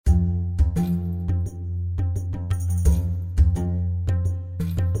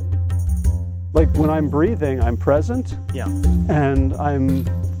like when I'm breathing, I'm present. Yeah. And I'm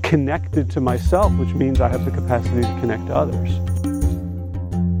connected to myself, which means I have the capacity to connect to others.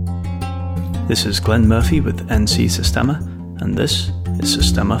 This is Glenn Murphy with NC Systema, and this is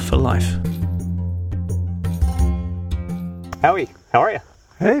Systema for Life. Howie, how are you?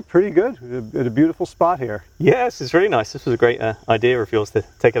 Hey, pretty good. At a beautiful spot here. Yes, it's really nice. This was a great idea of yours to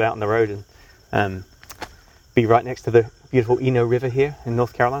take it out on the road and be right next to the beautiful Eno River here in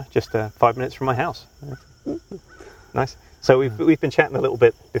North Carolina, just 5 minutes from my house. Nice. So we've been chatting a little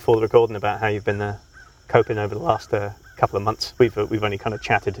bit before the recording about how you've been coping over the last couple of months. We've only kind of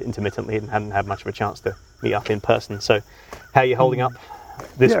chatted intermittently and hadn't had much of a chance to meet up in person. So how are you holding up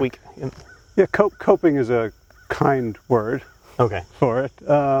this week? Yeah, coping is a kind word. Okay. For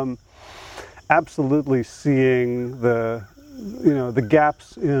it. Absolutely seeing the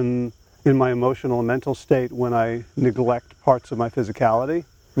gaps in my emotional and mental state when I neglect parts of my physicality.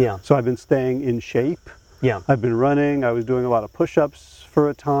 Yeah. So I've been staying in shape. Yeah. I've been running. I was doing a lot of push-ups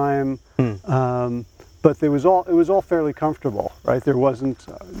for a time. But it was all fairly comfortable, right? There wasn't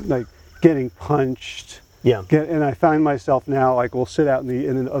like getting punched. Yeah. And I find myself now like we'll sit out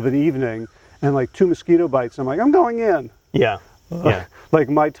in an evening and like 2 mosquito bites. I'm like, I'm going in. Yeah. Yeah. Like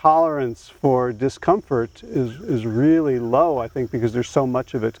my tolerance for discomfort is really low, I think, because there's so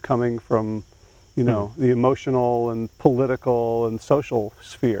much of it coming from, the emotional and political and social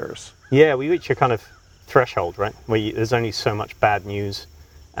spheres. Yeah, we reach a kind of threshold, right, where there's only so much bad news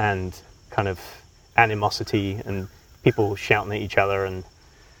and kind of animosity and people shouting at each other and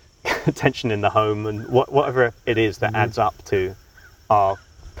tension in the home and whatever it is that adds up to our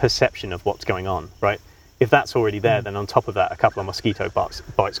perception of what's going on, right? If that's already there, then on top of that, a couple of mosquito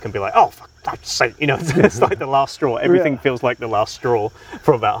bites can be like, oh, for God's sake, it's like the last straw. Everything feels like the last straw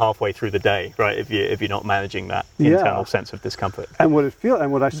for about halfway through the day, right? If you're not managing that internal sense of discomfort. And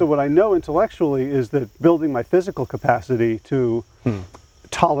what I know intellectually is that building my physical capacity to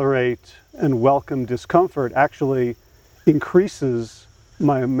tolerate and welcome discomfort actually increases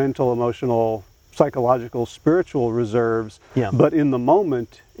my mental, emotional, psychological, spiritual reserves. Yeah. But in the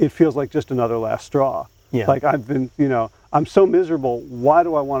moment, it feels like just another last straw. Yeah. Like I've been, I'm so miserable. Why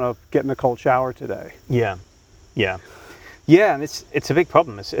do I want to get in a cold shower today? Yeah. Yeah. Yeah, and it's a big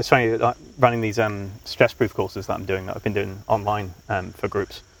problem. It's funny, like running these stress-proof courses that I'm doing, that I've been doing online for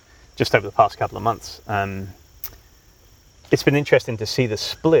groups just over the past couple of months. It's been interesting to see the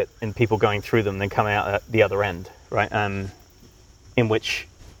split in people going through them and then coming out at the other end, right? In which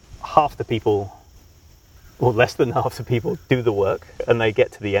half the people, or less than half the people, do the work and they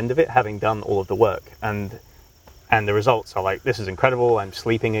get to the end of it having done all of the work, and the results are like, this is incredible, I'm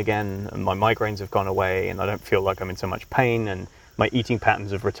sleeping again and my migraines have gone away and I don't feel like I'm in so much pain and my eating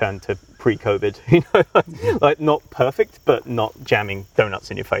patterns have returned to pre-COVID, like not perfect, but not jamming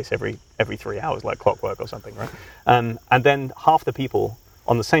donuts in your face every 3 hours like clockwork or something, right? And then half the people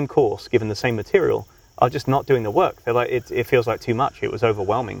on the same course, given the same material, are just not doing the work. They're like, it feels like too much, it was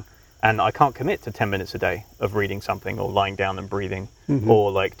overwhelming. And I can't commit to 10 minutes a day of reading something or lying down and breathing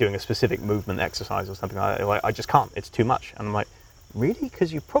or like doing a specific movement exercise or something like that. Like, I just can't. It's too much. And I'm like, really?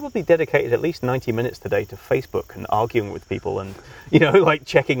 Because you probably dedicated at least 90 minutes today to Facebook and arguing with people and, like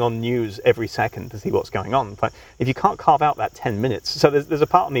checking on news every second to see what's going on. But if you can't carve out that 10 minutes, so there's a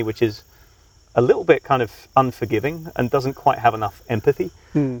part of me which is a little bit kind of unforgiving and doesn't quite have enough empathy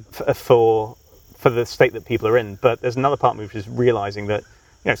for the state that people are in. But there's another part of me which is realizing that,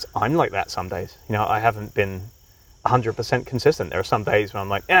 I'm like that some days. I haven't been 100% consistent. There are some days when I'm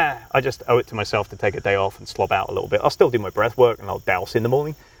like, I just owe it to myself to take a day off and slob out a little bit. I'll still do my breath work and I'll douse in the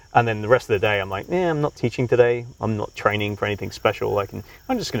morning. And then the rest of the day, I'm like, I'm not teaching today. I'm not training for anything special.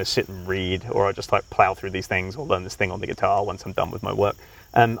 I'm just going to sit and read, or I'll just like plow through these things or learn this thing on the guitar once I'm done with my work.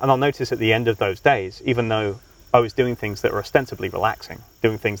 And I'll notice at the end of those days, even though I was doing things that were ostensibly relaxing,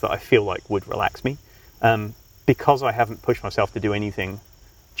 doing things that I feel like would relax me, because I haven't pushed myself to do anything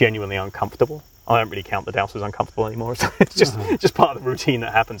genuinely uncomfortable. I don't really count the douse as uncomfortable anymore. So it's just part of the routine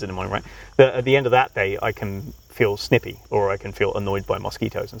that happens in the morning, right? At the end of that day, I can feel snippy, or I can feel annoyed by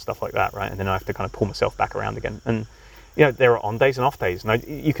mosquitoes and stuff like that, right? And then I have to kind of pull myself back around again. And there are on days and off days, and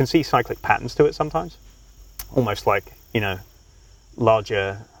you can see cyclic patterns to it sometimes, almost like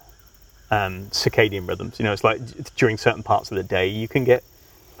larger circadian rhythms. It's like during certain parts of the day you can get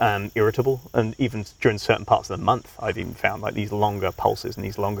irritable, and even during certain parts of the month I've even found like these longer pulses and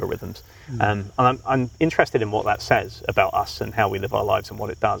these longer rhythms. And I'm interested in what that says about us and how we live our lives and what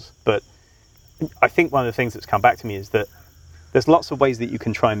it does. But I think one of the things that's come back to me is that there's lots of ways that you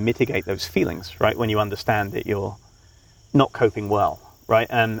can try and mitigate those feelings, right? When you understand that you're not coping well, right?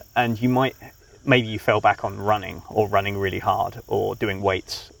 And maybe you fell back on running, or running really hard, or doing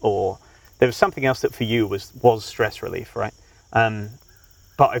weights, or there was something else that for you was stress relief, right?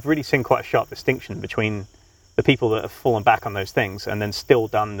 But I've really seen quite a sharp distinction between the people that have fallen back on those things and then still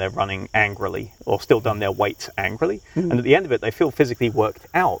done their running angrily or still done their weights angrily. And at the end of it, they feel physically worked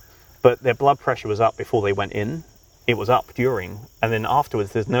out, but their blood pressure was up before they went in. It was up during. And then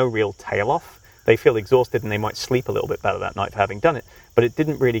afterwards, there's no real tail off. They feel exhausted and they might sleep a little bit better that night for having done it. But it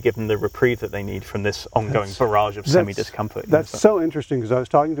didn't really give them the reprieve that they need from this ongoing barrage of semi-discomfort. That's so interesting, because I was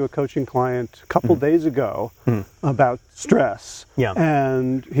talking to a coaching client a couple days ago about stress. Yeah.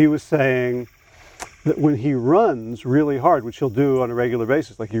 And he was saying that when he runs really hard, which he'll do on a regular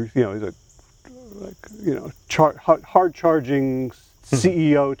basis, like he's a hard charging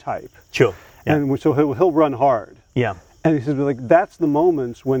CEO type. Sure. Yeah. And so he'll run hard. Yeah. And he says, like, that's the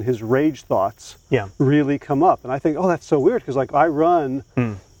moments when his rage thoughts really come up. And I think, oh, that's so weird, because like I run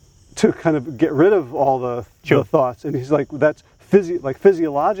to kind of get rid of all the thoughts. And he's like, that's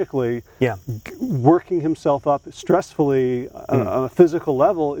physiologically working himself up stressfully on a physical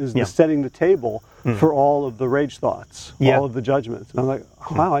level is the setting the table for all of the rage thoughts, all of the judgments. And I'm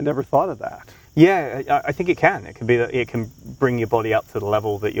like, wow, I never thought of that. Yeah, I think it can. It can be that it can bring your body up to the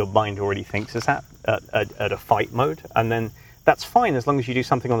level that your mind already thinks it's at a fight mode, and then that's fine as long as you do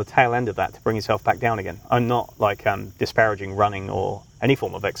something on the tail end of that to bring yourself back down again. I'm not like disparaging running or any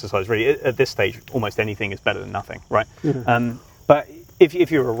form of exercise really. At this stage, almost anything is better than nothing, right? Yeah. But if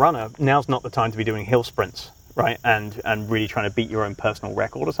you're a runner, now's not the time to be doing hill sprints, right? And really trying to beat your own personal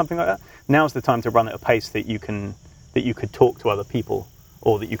record or something like that. Now's the time to run at a pace that you could talk to other people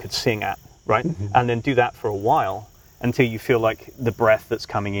or that you could sing at. Right? And then do that for a while until you feel like the breath that's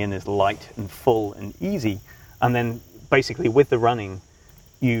coming in is light and full and easy. And then basically with the running,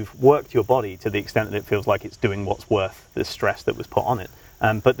 you've worked your body to the extent that it feels like it's doing what's worth the stress that was put on it.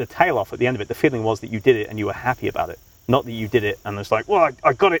 But the tail off at the end of it, the feeling was that you did it and you were happy about it. Not that you did it and it's like, well,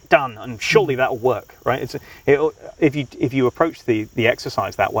 I got it done and surely that'll work, right? If you approach the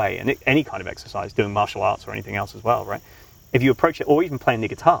exercise that way, and any kind of exercise, doing martial arts or anything else as well, right? If you approach it, or even playing the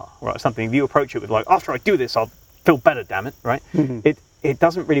guitar, right, or something, if you approach it with like, after I do this, I'll feel better, damn it, right? It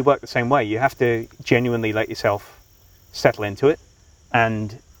doesn't really work the same way. You have to genuinely let yourself settle into it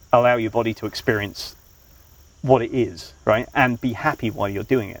and allow your body to experience what it is, right? And be happy while you're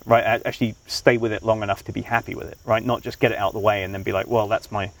doing it, right? Actually stay with it long enough to be happy with it, right? Not just get it out of the way and then be like, well,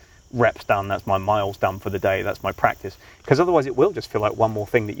 that's my reps done, that's my miles done for the day, that's my practice. Because otherwise it will just feel like one more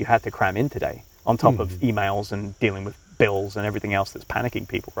thing that you had to cram in today on top of emails and dealing with bills and everything else that's panicking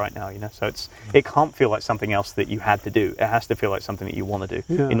people right now, so it can't feel like something else that you had to do. It has to feel like something that you want to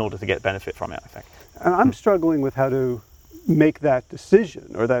do in order to get benefit from it, I think. And I'm struggling with how to make that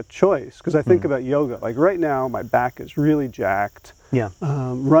decision or that choice, because I think about yoga. Like right now my back is really jacked.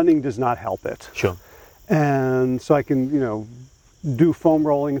 Running does not help it. Sure. And so I can do foam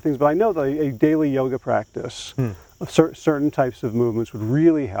rolling and things, but I know that a daily yoga practice of certain types of movements would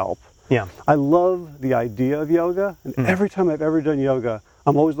really help. Yeah. I love the idea of yoga, and every time I've ever done yoga,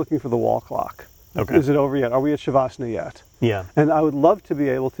 I'm always looking for the wall clock. Okay. Is it over yet? Are we at Shavasana yet? Yeah. And I would love to be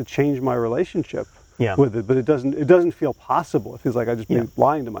able to change my relationship with it, but it doesn't feel possible. It feels like I've just been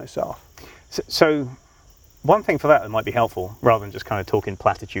lying to myself. So one thing for that might be helpful, rather than just kind of talking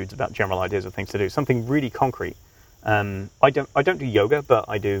platitudes about general ideas of things to do, something really concrete. I don't do yoga, but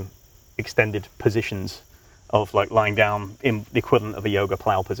I do extended positions of like lying down in the equivalent of a yoga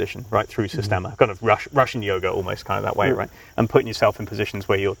plow position, right, through Sistema, kind of Russian yoga almost kind of that way, right, and putting yourself in positions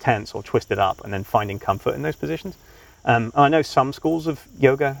where you're tense or twisted up and then finding comfort in those positions. I know some schools of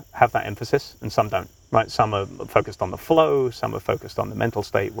yoga have that emphasis and some don't, right? Some are focused on the flow, some are focused on the mental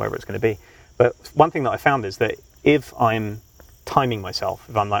state, wherever it's going to be. But one thing that I found is that if I'm timing myself,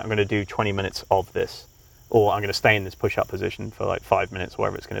 if I'm like, I'm going to do 20 minutes of this, or I'm going to stay in this push-up position for like 5 minutes,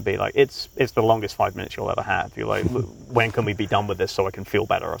 whatever it's going to be. Like it's the longest 5 minutes you'll ever have. You're like, when can we be done with this so I can feel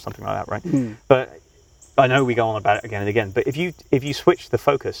better or something like that, right? But I know we go on about it again and again. But if you switch the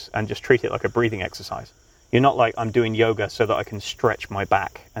focus and just treat it like a breathing exercise, you're not like, I'm doing yoga so that I can stretch my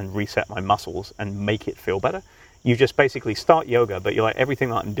back and reset my muscles and make it feel better. You just basically start yoga, but you're like, everything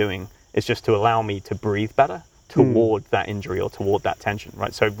that I'm doing is just to allow me to breathe better toward that injury or toward that tension,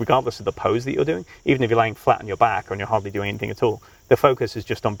 right? So regardless of the pose that you're doing, even if you're laying flat on your back and you're hardly doing anything at all, the focus is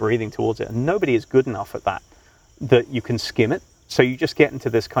just on breathing towards it. And nobody is good enough at that you can skim it. So you just get into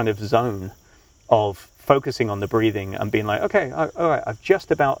this kind of zone of focusing on the breathing and being like, okay, all right, I've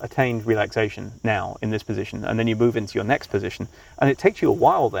just about attained relaxation now in this position. And then you move into your next position. And it takes you a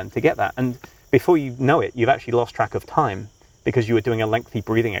while then to get that. And before you know it, you've actually lost track of time, because you were doing a lengthy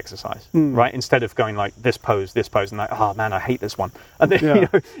breathing exercise, right? Instead of going like this pose, and like, oh man, I hate this one. And then,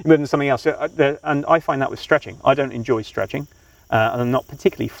 you move into something else. And I find that with stretching. I don't enjoy stretching. and I'm not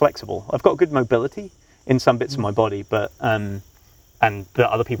particularly flexible. I've got good mobility in some bits of my body, but and that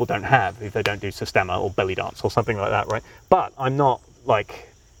other people don't have if they don't do Systema or belly dance or something like that, right? But I'm not like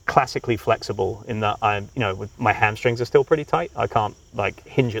classically flexible in that I'm, with my hamstrings are still pretty tight. I can't like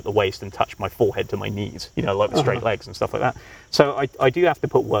hinge at the waist and touch my forehead to my knees, like with straight legs and stuff like that. So I do have to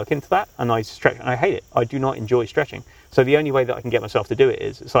put work into that, and I stretch, and I hate it. I do not enjoy stretching. So the only way that I can get myself to do it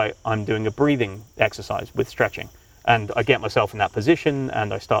is it's like I'm doing a breathing exercise with stretching, and I get myself in that position,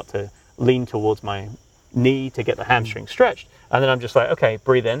 and I start to lean towards my knee to get the hamstring stretched, and then I'm just like, okay,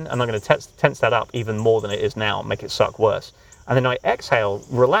 breathe in, and I'm going to tense that up even more than it is now, make it suck worse. And then I exhale,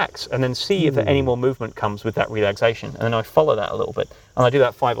 relax, and then see if any more movement comes with that relaxation. And then I follow that a little bit. And I do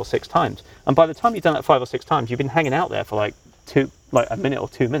that 5 or 6 times. And by the time you've done that 5 or 6 times, you've been hanging out there for like a minute or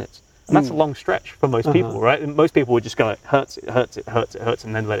 2 minutes. And that's a long stretch for most people, right? And most people would just go, it hurts,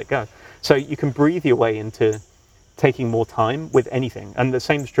 and then let it go. So you can breathe your way into taking more time with anything. And the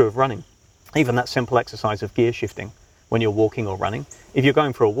same is true of running. Even that simple exercise of gear shifting when you're walking or running. If you're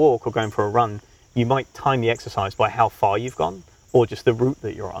going for a walk or going for a run, you might time the exercise by how far you've gone or just the route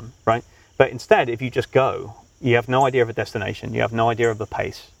that you're on, right? But instead, if you just go, you have no idea of a destination, you have no idea of the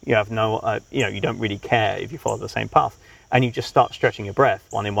pace, you have no, you don't really care if you follow the same path, and you just start stretching your breath,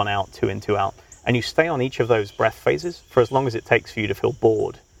 1 in, 1 out, 2 in, 2 out, and you stay on each of those breath phases for as long as it takes for you to feel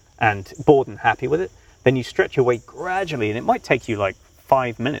bored and happy with it. Then you stretch your way gradually, and it might take you like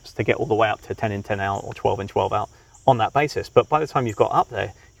 5 minutes to get all the way up to 10 in, 10 out or 12 in, 12 out on that basis. But by the time you've got up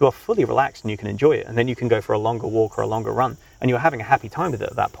there, you are fully relaxed and you can enjoy it. And then you can go for a longer walk or a longer run, and you're having a happy time with it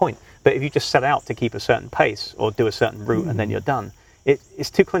at that point. But if you just set out to keep a certain pace or do a certain route and then you're done, it's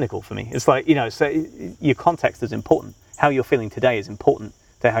too clinical for me. It's like, so your context is important. How you're feeling today is important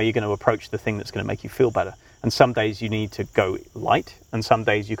to how you're going to approach the thing that's going to make you feel better. And some days you need to go light, and some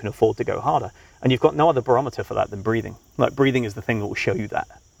days you can afford to go harder. And you've got no other barometer for that than breathing. Like, breathing is the thing that will show you that,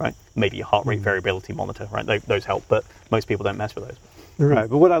 right? Maybe your heart rate variability monitor, right? Those help, but most people don't mess with those. Right,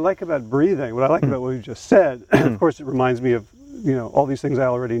 but what I like about breathing, what I like about what you just said, of course it reminds me of, all these things I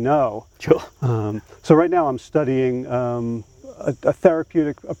already know. Sure. So right now I'm studying a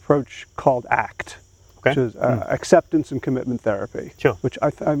therapeutic approach called ACT, which is acceptance and commitment therapy. Sure. Which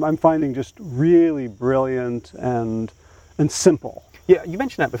I'm finding just really brilliant and simple. Yeah, you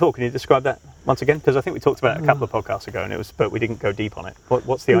mentioned that before. Can you describe that once again? Because I think we talked about it a couple of podcasts ago, but we didn't go deep on it.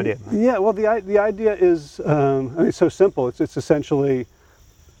 What's the idea? Yeah, well, the idea is, it's so simple. It's essentially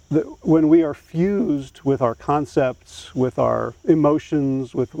that when we are fused with our concepts, with our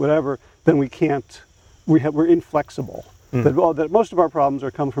emotions, with whatever, then we're inflexible. That most of our problems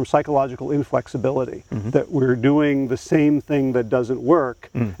come from psychological inflexibility, that we're doing the same thing that doesn't work,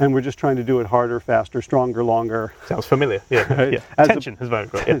 and we're just trying to do it harder, faster, stronger, longer. Sounds familiar, yeah. Right? Yeah. Tension is very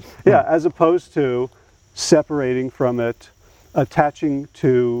good. Yeah, as opposed to separating from it, attaching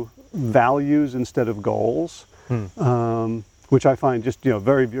to values instead of goals, which I find just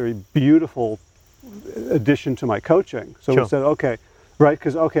very, very beautiful addition to my coaching. So Sure. instead,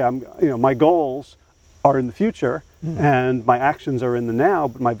 because I'm my goals are in the future, and my actions are in the now,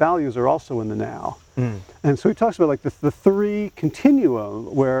 but my values are also in the now. And so he talks about like the 3 continuum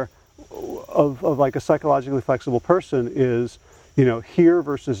of like a psychologically flexible person is, here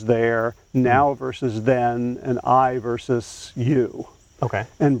versus there, now versus then, and I versus you. Okay.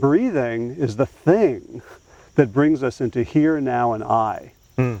 And breathing is the thing that brings us into here, now, and I.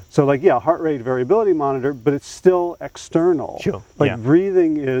 So heart rate variability monitor, but it's still external. Sure.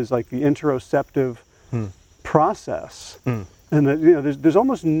 Breathing is like the interoceptive process, and that there's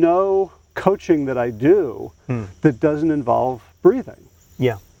almost no coaching that I do that doesn't involve breathing.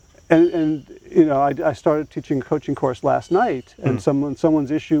 Yeah. And I started teaching a coaching course last night, and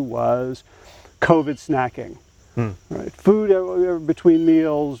someone's issue was COVID snacking. Right, food between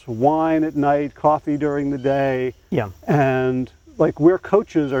meals, wine at night, coffee during the day. Yeah. And like where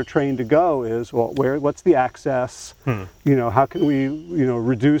coaches are trained to go is, what's the access? How can we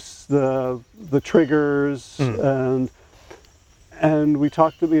reduce the triggers? And we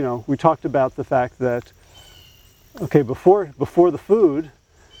talked about the fact that before the food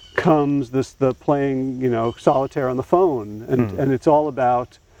comes the playing solitaire on the phone, and it's all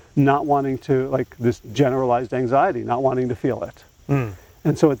about not wanting to, like, this generalized anxiety, not wanting to feel it.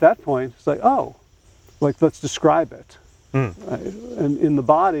 And so at that point it's like, let's describe it. Right? And in the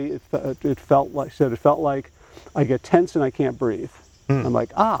body, it felt like I get tense and I can't breathe. I'm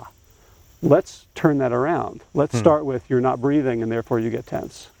like, let's turn that around. Let's start with you're not breathing and therefore you get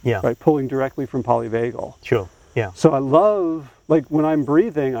tense. Yeah. Right, pulling directly from polyvagal. Sure. Yeah. So I love, like, when I'm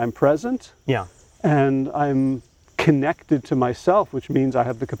breathing, I'm present. Yeah. And I'm connected to myself, which means I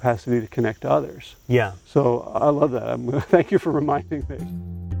have the capacity to connect to others. Yeah. So I love that. Thank you for reminding me.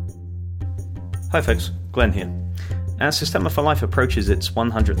 Hi folks, Glenn here. As Systema for Life approaches its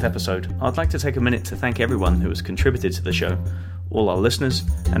 100th episode, I'd like to take a minute to thank everyone who has contributed to the show, all our listeners,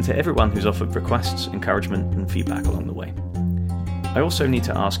 and to everyone who's offered requests, encouragement, and feedback along the way. I also need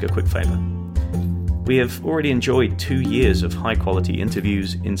to ask a quick favour. We have already enjoyed 2 years of high-quality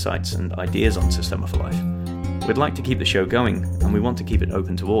interviews, insights, and ideas on Systema for Life. We'd like to keep the show going, and we want to keep it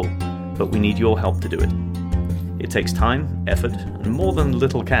open to all, but we need your help to do it. It takes time, effort, and more than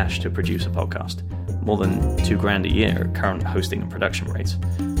little cash to produce a podcast. More than $2,000 a year at current hosting and production rates.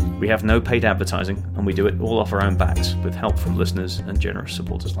 We have no paid advertising, and we do it all off our own backs with help from listeners and generous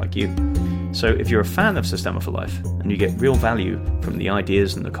supporters like you. So if you're a fan of Systema for Life and you get real value from the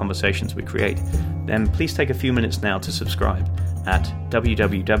ideas and the conversations we create, then please take a few minutes now to subscribe at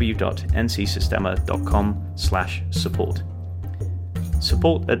www.ncsystema.com/support.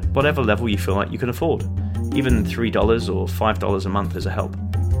 Support at whatever level you feel like you can afford. Even $3 or $5 a month is a help.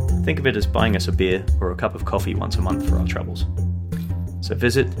 Think of it as buying us a beer or a cup of coffee once a month for our troubles. So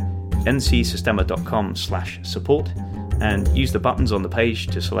visit ncsystema.com/support and use the buttons on the page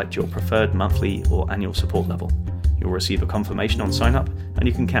to select your preferred monthly or annual support level. You'll receive a confirmation on sign up and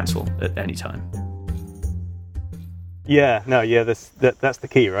you can cancel at any time. That's the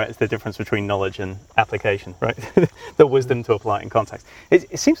key, right? It's the difference between knowledge and application, right? The wisdom to apply it in context.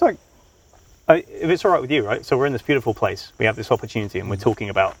 It seems like, if it's all right with you, right? So we're in this beautiful place. We have this opportunity and we're talking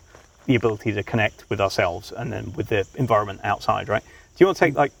about the ability to connect with ourselves and then with the environment outside, right? Do you want to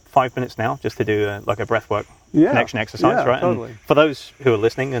take like 5 minutes now just to do a breathwork connection exercise, right? Totally. And for those who are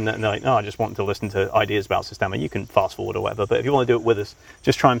listening and they're like, no, I just want to listen to ideas about Systema, you can fast forward or whatever. But if you want to do it with us,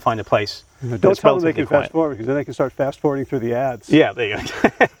 just try and find a place. Don't tell them they can fast forward because then they can start fast forwarding through the ads. Yeah, there you go.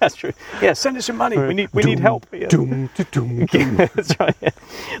 That's true. Yeah, send us some money. We need help. Yeah. That's right. Yeah,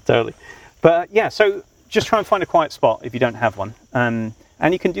 totally. But so just try and find a quiet spot if you don't have one. And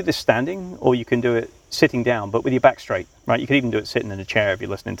you can do this standing or you can do it sitting down, but with your back straight, right? You could even do it sitting in a chair if you're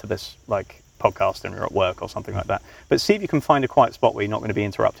listening to this like podcast and you're at work or something like that. But see if you can find a quiet spot where you're not going to be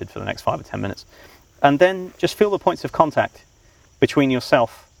interrupted for the next 5 or 10 minutes. And then just feel the points of contact between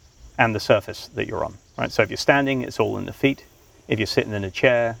yourself and the surface that you're on, right? So if you're standing, it's all in the feet. If you're sitting in a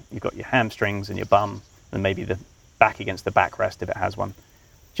chair, you've got your hamstrings and your bum and maybe the back against the backrest if it has one.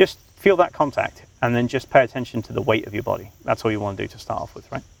 Just feel that contact and then just pay attention to the weight of your body. That's all you want to do to start off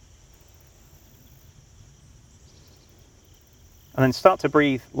with, right? And then start to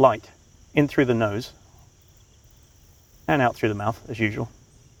breathe light in through the nose and out through the mouth as usual.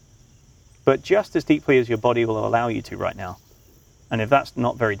 But just as deeply as your body will allow you to right now. And if that's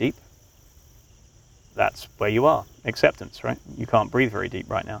not very deep, that's where you are. Acceptance, right? You can't breathe very deep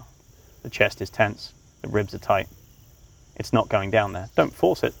right now. The chest is tense. The ribs are tight. It's not going down there. Don't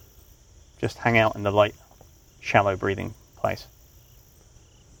force it. Just hang out in the light, shallow breathing place.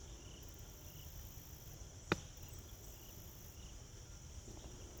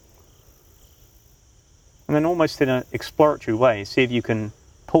 And then almost in an exploratory way, see if you can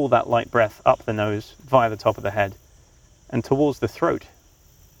pull that light breath up the nose via the top of the head and towards the throat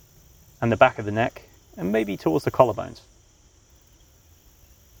and the back of the neck and maybe towards the collarbones.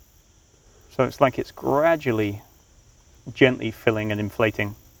 So it's like it's gradually, gently filling and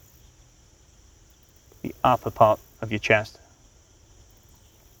inflating the upper part of your chest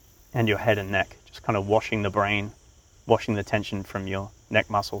and your head and neck, just kind of washing the brain, washing the tension from your neck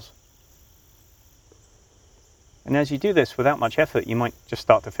muscles. And as you do this without much effort, you might just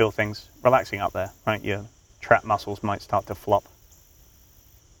start to feel things relaxing up there, right? Your trap muscles might start to flop.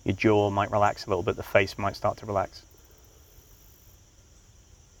 Your jaw might relax a little bit. The face might start to relax.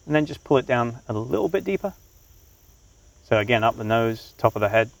 And then just pull it down a little bit deeper. So again, up the nose, top of the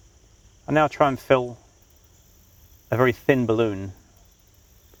head. And now try and fill a very thin balloon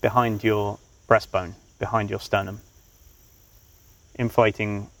behind your breastbone, behind your sternum.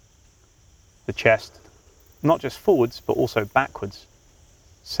 Inflating the chest, not just forwards, but also backwards,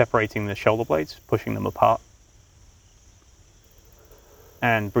 separating the shoulder blades, pushing them apart,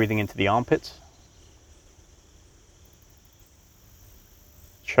 and breathing into the armpits.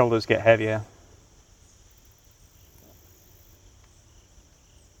 Shoulders get heavier.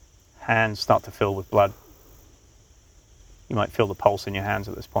 Hands start to fill with blood. You might feel the pulse in your hands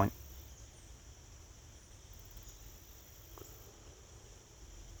at this point.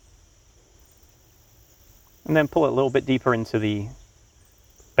 And then pull it a little bit deeper into the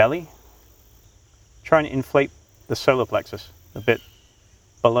belly. Try and inflate the solar plexus a bit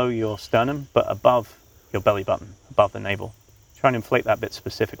below your sternum, but above your belly button, above the navel. Try and inflate that bit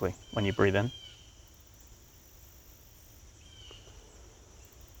specifically when you breathe in.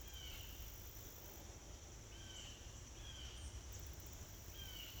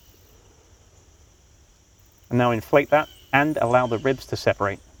 And now inflate that and allow the ribs to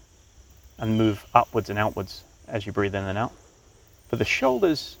separate and move upwards and outwards as you breathe in and out. But the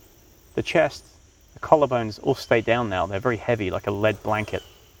shoulders, the chest, the collarbones all stay down now. They're very heavy, like a lead blanket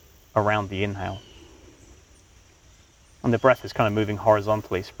around the inhale. And the breath is kind of moving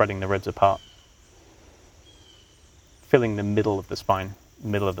horizontally, spreading the ribs apart, filling the middle of the spine,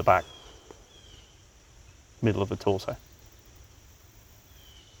 middle of the back, middle of the torso.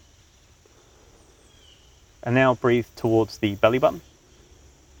 And now breathe towards the belly button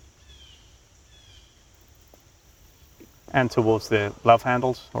and towards the love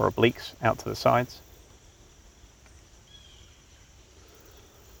handles or obliques out to the sides.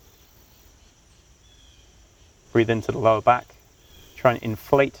 Breathe into the lower back. Try and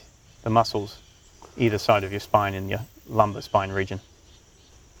inflate the muscles either side of your spine in your lumbar spine region.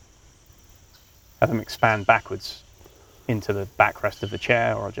 Have them expand backwards into the backrest of the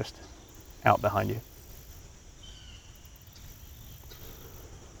chair or just out behind you.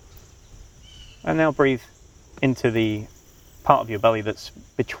 And now breathe into the part of your belly that's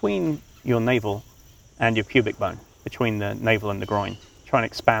between your navel and your pubic bone, between the navel and the groin. Try and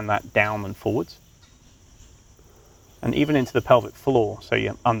expand that down and forwards. And even into the pelvic floor, so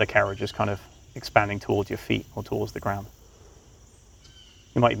your undercarriage is kind of expanding towards your feet or towards the ground.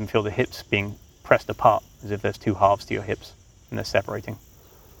 You might even feel the hips being pressed apart, as if there's two halves to your hips and they're separating.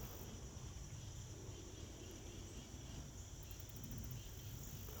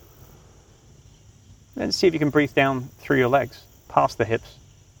 Then see if you can breathe down through your legs, past the hips,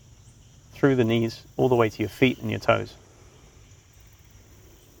 through the knees, all the way to your feet and your toes.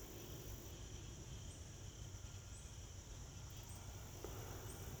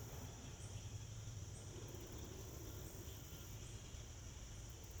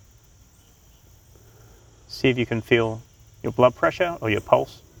 See if you can feel your blood pressure or your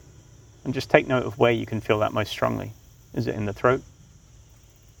pulse, and just take note of where you can feel that most strongly. Is it in the throat?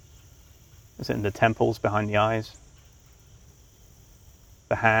 Is it in the temples behind the eyes?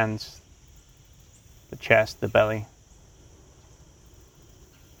 The hands? The chest? The belly?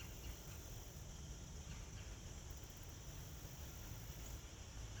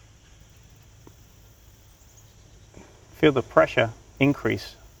 Feel the pressure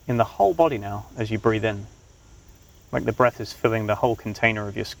increase in the whole body now as you breathe in. Like the breath is filling the whole container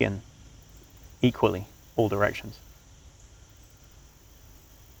of your skin equally, all directions.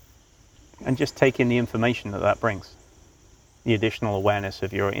 And just take in the information that brings, the additional awareness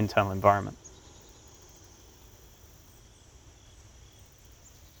of your internal environment.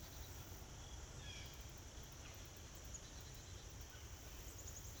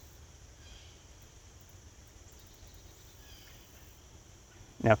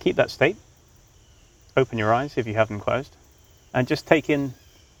 Now keep that state. Open your eyes if you have them closed, and just take in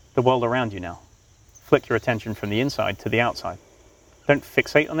the world around you now. Flick your attention from the inside to the outside. Don't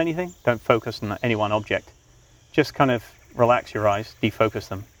fixate on anything. Don't focus on any one object. Just kind of relax your eyes, defocus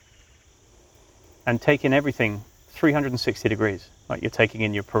them, and take in everything 360 degrees, like you're taking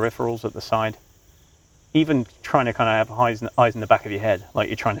in your peripherals at the side, even trying to kind of have eyes in the back of your head, like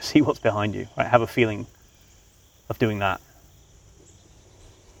you're trying to see what's behind you. Right? Have a feeling of doing that.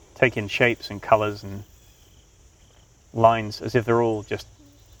 Take in shapes and colors and lines as if they're all just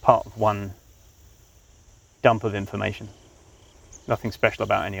part of one dump of information. Nothing special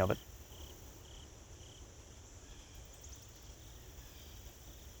about any of it.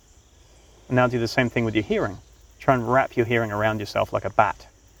 And now do the same thing with your hearing. Try and wrap your hearing around yourself like a bat,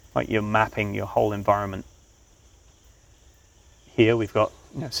 like you're mapping your whole environment. Here we've got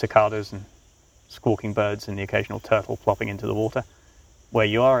cicadas and squawking birds and the occasional turtle plopping into the water. Where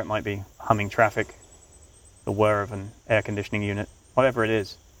you are, it might be humming traffic, the whir of an air conditioning unit, whatever it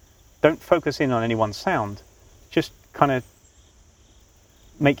is. Don't focus in on any one sound. Just kind of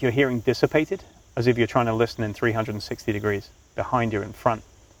make your hearing dissipated, as if you're trying to listen in 360 degrees, behind you, in front,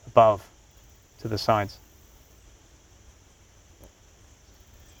 above, to the sides.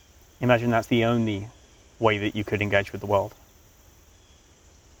 Imagine that's the only way that you could engage with the world.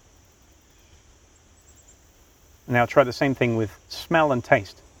 Now try the same thing with smell and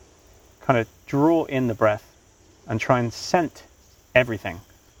taste. Kind of draw in the breath and try and scent everything.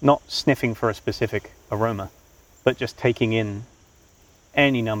 Not sniffing for a specific aroma, but just taking in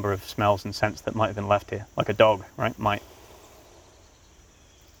any number of smells and scents that might have been left here. Like a dog, right? Might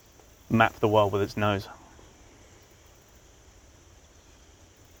map the world with its nose.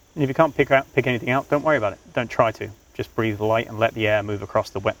 And if you can't pick anything out, don't worry about it. Don't try to. Just breathe light and let the air move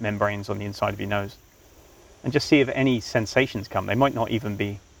across the wet membranes on the inside of your nose. And just see if any sensations come. They might not even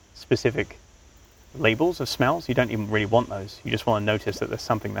be specific labels of smells. You don't even really want those. You just want to notice that there's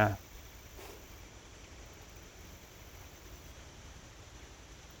something there.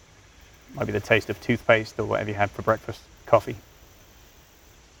 Might be the taste of toothpaste or whatever you had for breakfast, coffee.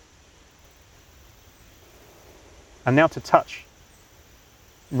 And now to touch.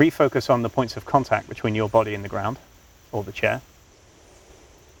 Refocus on the points of contact between your body and the ground or the chair.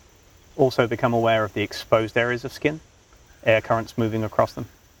 Also become aware of the exposed areas of skin, air currents moving across them,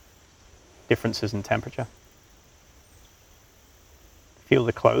 differences in temperature. Feel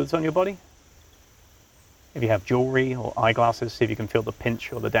the clothes on your body. If you have jewelry or eyeglasses, see if you can feel the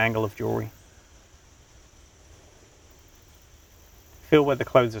pinch or the dangle of jewelry. Feel where the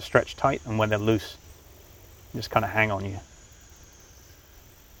clothes are stretched tight and when they're loose. Just kind of hang on you.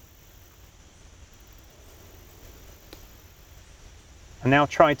 And now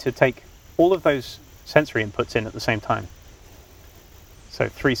try to take all of those sensory inputs in at the same time. So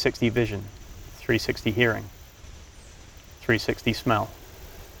 360 vision, 360 hearing, 360 smell,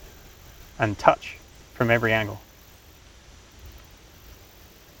 and touch from every angle.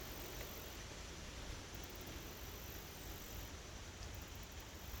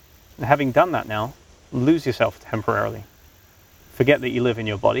 And having done that now, lose yourself temporarily. Forget that you live in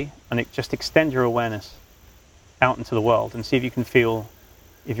your body and just extend your awareness out into the world and see if you can feel,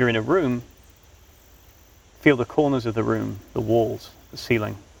 if you're in a room, feel the corners of the room, the walls, the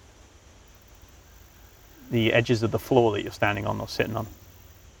ceiling, the edges of the floor that you're standing on or sitting on.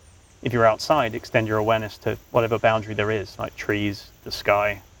 If you're outside, extend your awareness to whatever boundary there is, like trees, the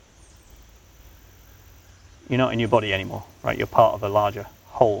sky. You're not in your body anymore, right? You're part of a larger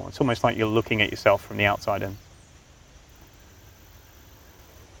whole. It's almost like you're looking at yourself from the outside in.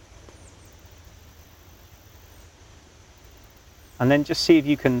 And then just see if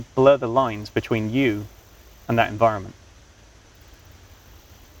you can blur the lines between you and that environment.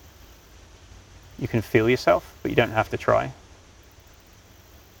 You can feel yourself, but you don't have to try.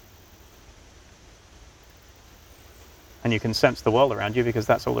 And you can sense the world around you because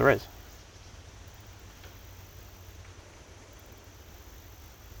that's all there is.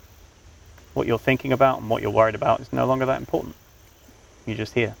 What you're thinking about and what you're worried about is no longer that important. You're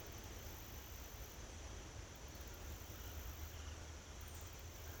just here.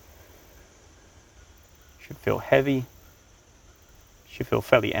 Should feel heavy. Should feel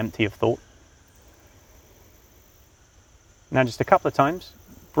fairly empty of thought. Now just a couple of times,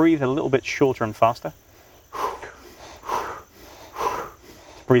 breathe a little bit shorter and faster.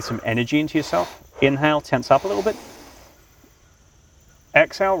 Breathe some energy into yourself. Inhale, tense up a little bit.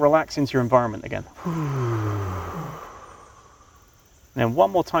 Exhale, relax into your environment again. And then one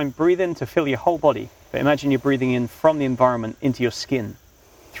more time, breathe in to fill your whole body. But imagine you're breathing in from the environment into your skin,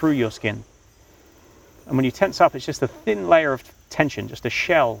 through your skin. And when you tense up, it's just a thin layer of tension, just a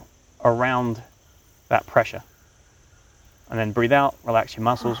shell around that pressure. And then breathe out, relax your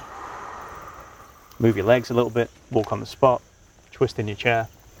muscles. Move your legs a little bit, walk on the spot, twist in your chair.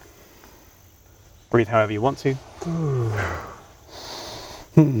 Breathe however you want to.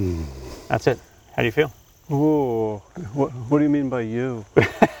 That's it. How do you feel? Oh, what do you mean by you?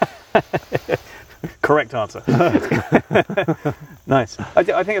 Correct answer. Nice. I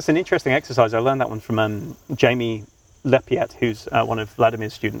think it's an interesting exercise. I learned that one from Jamie Lepiat, who's one of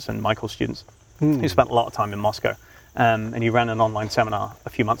Vladimir's students and Michael's students. He spent a lot of time in Moscow. And he ran an online seminar a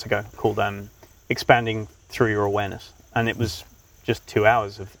few months ago called Expanding Through Your Awareness. And it was just 2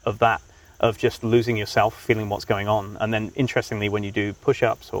 hours of that, of just losing yourself, feeling what's going on. And then interestingly, when you do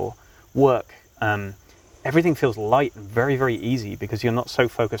push-ups or work, everything feels light and very, very easy because you're not so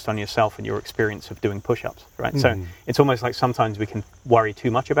focused on yourself and your experience of doing push-ups, right? So it's almost like sometimes we can worry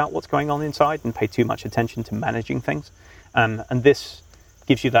too much about what's going on inside and pay too much attention to managing things. And this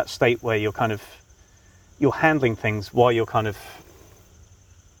gives you that state where you're handling things while you're kind of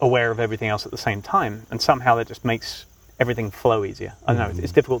aware of everything else at the same time. And somehow that just makes everything flow easier. I don't know,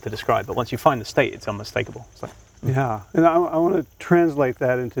 it's difficult to describe, but once you find the state, it's unmistakable. It's like, yeah, and I want to translate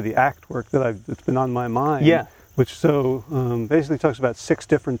that into the ACT work that's been on my mind. Yeah. Which basically talks about 6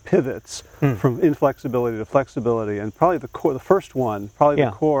 different pivots from inflexibility to flexibility, and probably the core, the first one,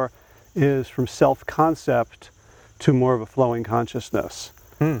 the core, is from self-concept to more of a flowing consciousness.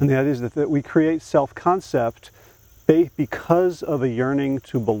 And the idea is that we create self-concept because of a yearning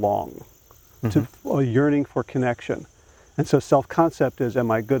to belong, to a yearning for connection. And so self-concept is,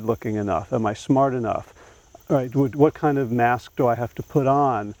 am I good looking enough? Am I smart enough? Right, what kind of mask do I have to put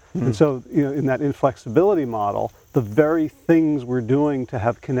on? And so, in that inflexibility model, the very things we're doing to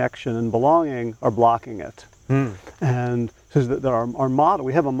have connection and belonging are blocking it. And so that our model,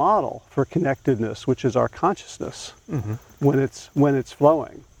 we have a model for connectedness, which is our consciousness when it's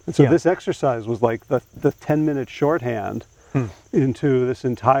flowing. And so this exercise was like the 10-minute shorthand into this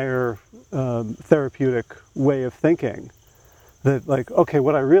entire therapeutic way of thinking. that like, okay,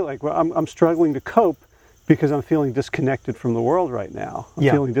 what I really like, well, I'm struggling to cope because I'm feeling disconnected from the world right now. I'm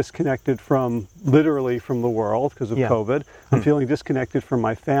feeling disconnected literally from the world because of COVID. I'm feeling disconnected from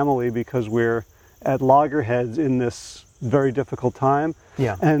my family because we're at loggerheads in this very difficult time.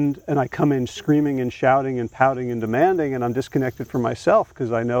 Yeah. And I come in screaming and shouting and pouting and demanding, and I'm disconnected from myself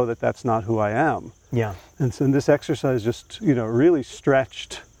because I know that that's not who I am. Yeah. And so this exercise just, really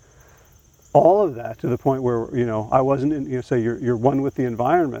stretched all of that to the point where, I wasn't in, say you're one with the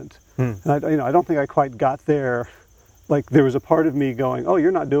environment. And I don't think I quite got there. Like there was a part of me going, oh,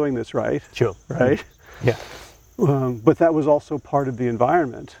 you're not doing this right. Sure. Right? Yeah. But that was also part of the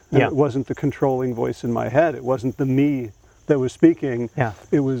environment. And Yeah. it wasn't the controlling voice in my head. It wasn't the me that was speaking. Yeah.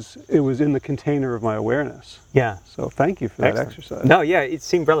 It was in the container of my awareness. Yeah. So thank you for that Excellent. exercise. No, yeah, it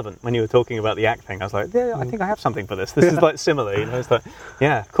seemed relevant when you were talking about the act thing. I was like, yeah, I think I have something for this. This is like similar, It's like,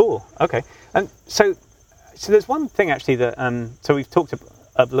 yeah, cool, okay. And so there's one thing actually that, so we've talked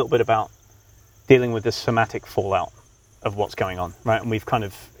a little bit about dealing with the somatic fallout of what's going on, right? And we've kind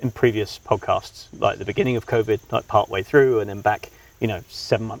of, in previous podcasts, like the beginning of COVID, like partway through, and then back,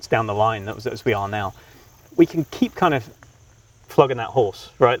 7 months down the line, that was as we are now, we can keep kind of flogging that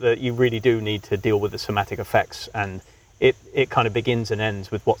horse, right? That you really do need to deal with the somatic effects, and it kind of begins and ends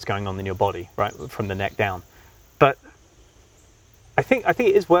with what's going on in your body, right, from the neck down. But I think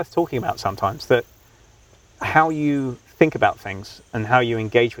it is worth talking about sometimes that how you think about things and how you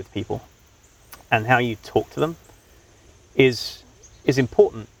engage with people and how you talk to them is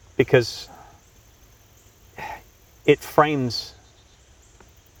important, because it frames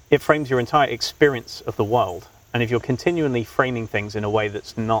your entire experience of the world. And if you're continually framing things in a way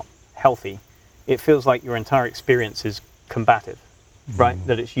that's not healthy, it feels like your entire experience is combative, right?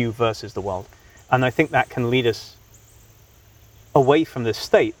 That it's you versus the world. And I think that can lead us away from this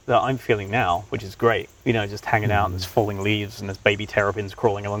state that I'm feeling now, which is great, just hanging out and there's falling leaves and there's baby terrapins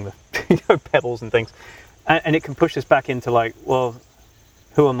crawling along the pebbles and things. And it can push us back into like, well,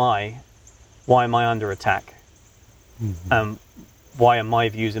 who am I? Why am I under attack? Why are my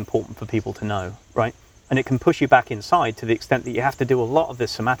views important for people to know, right? And it can push you back inside to the extent that you have to do a lot of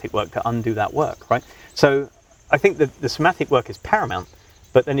this somatic work to undo that work, right? So I think that the somatic work is paramount,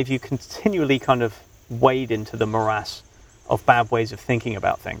 but then if you continually kind of wade into the morass of bad ways of thinking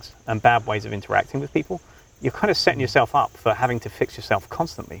about things and bad ways of interacting with people, you're kind of setting yourself up for having to fix yourself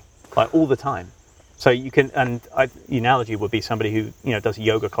constantly, like all the time. So you can, the analogy would be somebody who, does a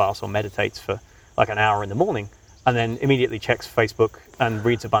yoga class or meditates for like an hour in the morning, and then immediately checks Facebook and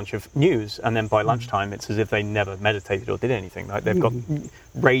reads a bunch of news, and then by lunchtime it's as if they never meditated or did anything. Like they've got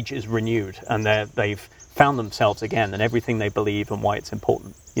rage is renewed, and they've found themselves again and everything they believe and why it's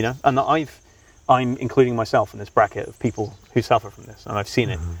important, And I'm including myself in this bracket of people who suffer from this, and I've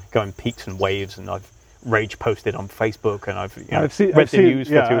seen it go in peaks and waves, and I've rage posted on Facebook, and I've read the news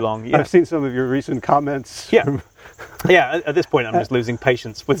for too long. Yeah. I've seen some of your recent comments. Yeah. Yeah, at this point I'm just losing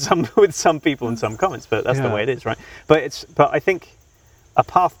patience with some people and some comments, but that's the way it is, right? But I think a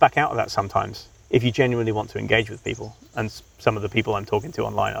path back out of that sometimes, if you genuinely want to engage with people, and some of the people I'm talking to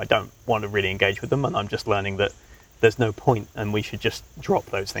online, I don't want to really engage with them, and I'm just learning that there's no point, and we should just drop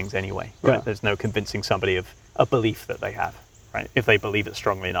those things anyway, right? Yeah. There's no convincing somebody of a belief that they have, right? If they believe it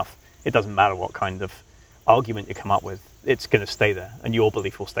strongly enough, it doesn't matter what kind of argument you come up with, it's going to stay there, and your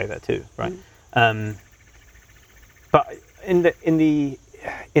belief will stay there too, right? But in the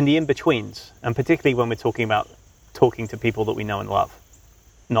in-betweens, and particularly when we're talking about talking to people that we know and love,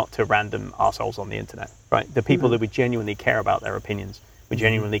 not to random arseholes on the internet, right? The people that we genuinely care about their opinions, we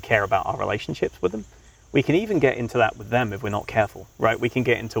genuinely care about our relationships with them. We can even get into that with them if we're not careful, right? We can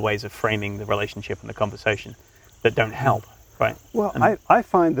get into ways of framing the relationship and the conversation that don't help, right? Well, I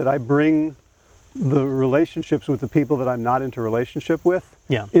find that I bring the relationships with the people that I'm not into relationship with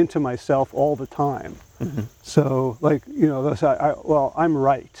into myself all the time. So, like, I'm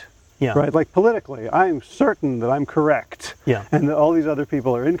right. Yeah. Right? Like, politically, I'm certain that I'm correct. Yeah. And that all these other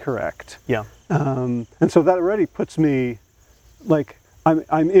people are incorrect. Yeah. And so that already puts me, like,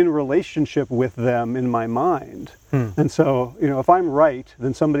 I'm in relationship with them in my mind. And so, if I'm right,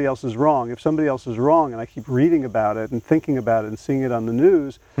 then somebody else is wrong. If somebody else is wrong and I keep reading about it and thinking about it and seeing it on the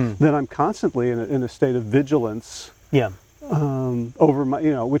news, then I'm constantly in a state of vigilance. Yeah. Over my,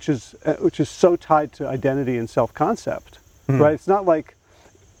 which is so tied to identity and self-concept, right? It's not like,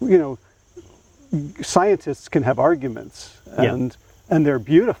 scientists can have arguments and they're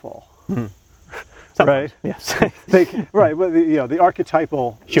beautiful. Right. Yes. Right. Well, the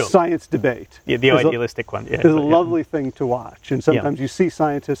archetypal science debate. Yeah, the idealistic one. Yeah, is a lovely thing to watch, and sometimes you see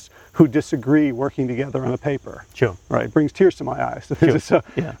scientists who disagree working together on a paper. Sure. Right. It brings tears to my eyes. Sure. So,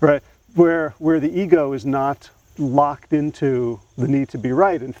 right. Where the ego is not locked into the need to be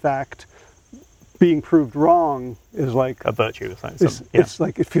right. In fact, being proved wrong is like a virtue. It's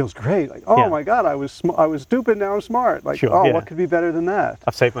like it feels great. Like, oh my God, I was stupid, now I'm smart. Like, what could be better than that?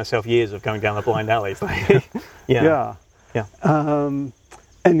 I've saved myself years of going down the blind alleys. Yeah. And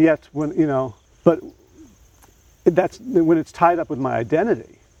yet, but that's when it's tied up with my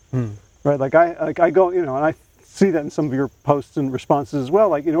identity, right? Like I go, and I see that in some of your posts and responses as well.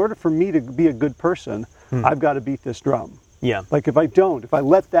 Like, in order for me to be a good person, I've got to beat this drum. Yeah. Like, if I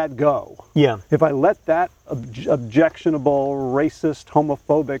let that go, if I let that objectionable, racist,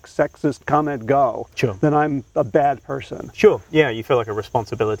 homophobic, sexist comment go, then I'm a bad person. Sure. Yeah, you feel like a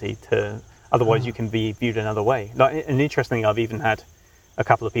responsibility to, otherwise you can be viewed another way. Like, and interestingly, I've even had a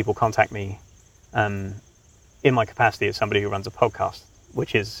couple of people contact me in my capacity as somebody who runs a podcast,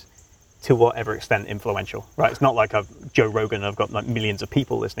 which is to whatever extent influential, right? It's not like Joe Rogan, I've got like millions of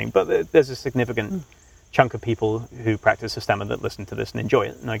people listening, but there's a significant chunk of people who practice Systema that listen to this and enjoy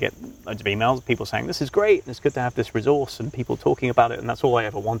it. And I get loads of emails, people saying, this is great, and it's good to have this resource, and people talking about it, and that's all I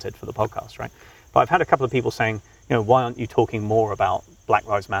ever wanted for the podcast, right? But I've had a couple of people saying, why aren't you talking more about Black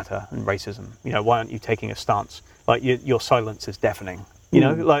Lives Matter and racism? Why aren't you taking a stance? Like, your silence is deafening,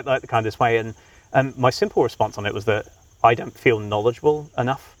 like the kind of this way. And my simple response on it was that I don't feel knowledgeable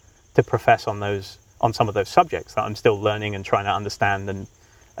enough to profess on some of those subjects that I'm still learning and trying to understand and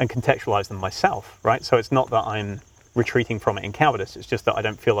contextualize them myself, right? So it's not that I'm retreating from it in cowardice, it's just that I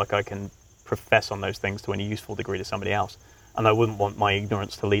don't feel like I can profess on those things to any useful degree to somebody else. And I wouldn't want my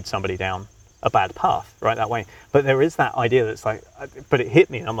ignorance to lead somebody down a bad path, right, that way. But there is that idea that's like, but it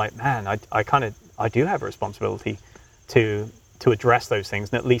hit me, and I'm like, man, I do have a responsibility to address those things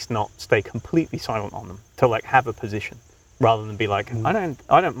and at least not stay completely silent on them, to like have a position rather than be like,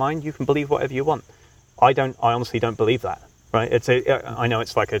 I don't mind, you can believe whatever you want. I honestly don't believe that. Right, I know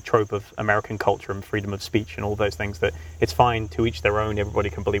it's like a trope of American culture and freedom of speech and all those things, that it's fine, to each their own, everybody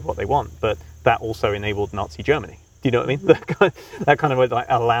can believe what they want, but that also enabled Nazi Germany. Do you know what I mean? That kind of way, like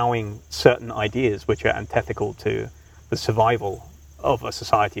allowing certain ideas which are antithetical to the survival of a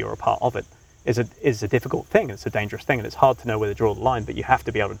society or a part of it is a difficult thing. It's a dangerous thing, and it's hard to know where to draw the line, but you have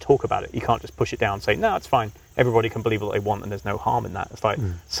to be able to talk about it. You can't just push it down and say, no, it's fine, everybody can believe what they want and there's no harm in that. It's like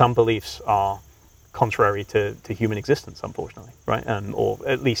some beliefs are contrary to human existence, unfortunately, right? Or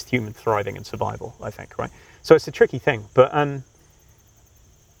at least human thriving and survival, I think, right? So it's a tricky thing. But I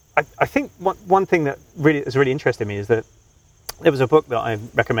think one thing that has really interested me is that there was a book that I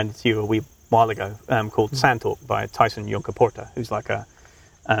recommended to you a wee while ago called Sand Talk by Tyson Yunkaporta, who's like a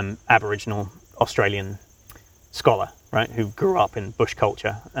Aboriginal Australian scholar, right, who grew up in bush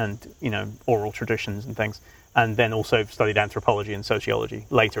culture and, oral traditions and things, and then also studied anthropology and sociology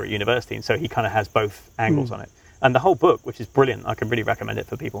later at university. And so he kind of has both angles on it. And the whole book, which is brilliant, I can really recommend it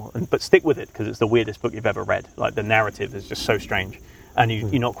for people. But stick with it, because it's the weirdest book you've ever read. Like, the narrative is just so strange. And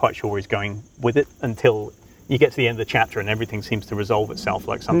you're not quite sure where he's going with it until you get to the end of the chapter and everything seems to resolve itself,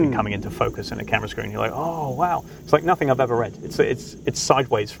 like something coming into focus in a camera screen. You're like, oh, wow. It's like nothing I've ever read. It's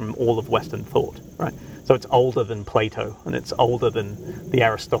sideways from all of Western thought, right? So it's older than Plato, and it's older than the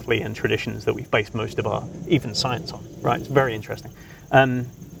Aristotelian traditions that we've based most of our even science on, right? It's very interesting. And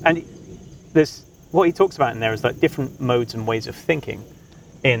there's what he talks about in there is that different modes and ways of thinking,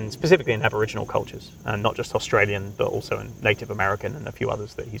 specifically in Aboriginal cultures, and not just Australian, but also in Native American and a few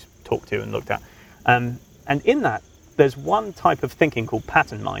others that he's talked to and looked at. And in that, there's one type of thinking called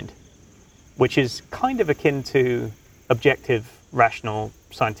pattern mind, which is kind of akin to objective, rational,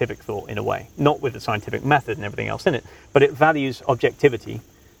 scientific thought in a way, not with the scientific method and everything else in it, but it values objectivity,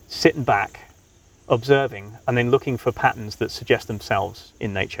 sitting back, observing, and then looking for patterns that suggest themselves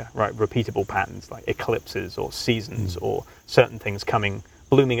in nature, right? Repeatable patterns like eclipses or seasons or certain things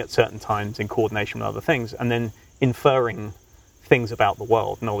blooming at certain times in coordination with other things, and then inferring things about the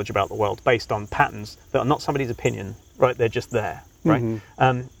world, knowledge about the world, based on patterns that are not somebody's opinion, right? They're just there, right?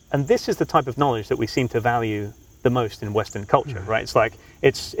 And this is the type of knowledge that we seem to value the most in Western culture, right? It's like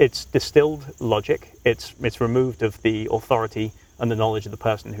it's distilled logic. It's removed of the authority and the knowledge of the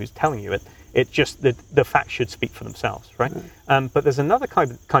person who's telling you it. It just the facts should speak for themselves, right? But there's another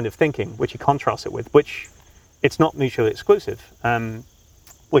kind of thinking which he contrasts it with, which it's not mutually exclusive,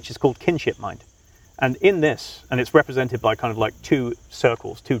 which is called kinship mind. And in this, and it's represented by kind of like two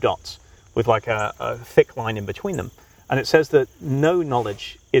circles, two dots, with like a thick line in between them. And it says that no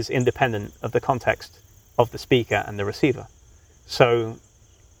knowledge is independent of the context of the speaker and the receiver. So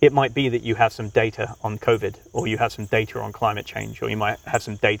it might be that you have some data on COVID, or you have some data on climate change, or you might have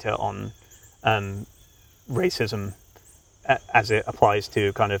some data on racism as it applies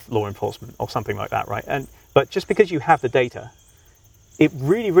to kind of law enforcement or something like that, right? But just because you have the data, it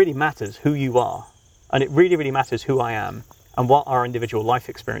really, really matters who you are And it really, really matters who I am and what our individual life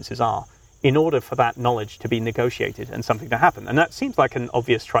experiences are in order for that knowledge to be negotiated and something to happen. And that seems like an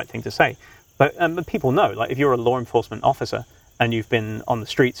obvious, trite thing to say. But people know, like if you're a law enforcement officer and you've been on the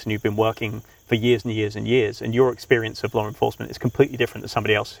streets and you've been working for years and years and years, and your experience of law enforcement is completely different than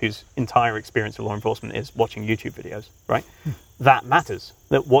somebody else whose entire experience of law enforcement is watching YouTube videos, right? That matters.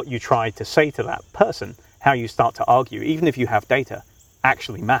 That what you try to say to that person, how you start to argue, even if you have data,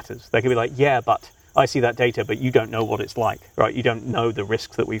 actually matters. They can be like, yeah, but I see that data, but you don't know what it's like, right? You don't know the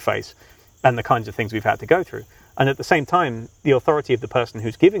risks that we face and the kinds of things we've had to go through. And at the same time, the authority of the person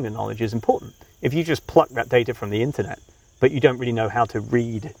who's giving the knowledge is important. If you just pluck that data from the internet, but you don't really know how to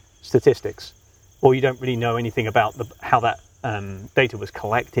read statistics, or you don't really know anything about how that data was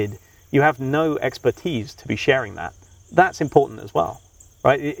collected, you have no expertise to be sharing that. That's important as well,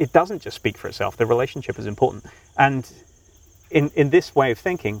 right? It doesn't just speak for itself. The relationship is important. And in this way of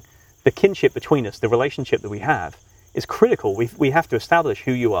thinking, the kinship between us, the relationship that we have, is critical. We have to establish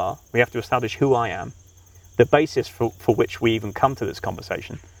who you are. We have to establish who I am, the basis for which we even come to this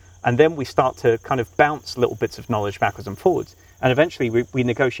conversation. And then we start to kind of bounce little bits of knowledge backwards and forwards. And eventually we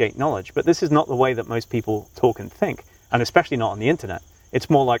negotiate knowledge. But this is not the way that most people talk and think, and especially not on the internet. It's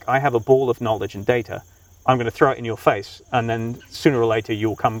more like, I have a ball of knowledge and data. I'm going to throw it in your face, and then sooner or later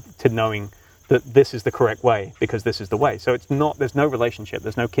you'll come to knowing that this is the correct way because this is the way. So there's no relationship,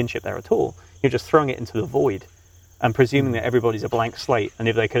 there's no kinship there at all. You're just throwing it into the void and presuming that everybody's a blank slate, and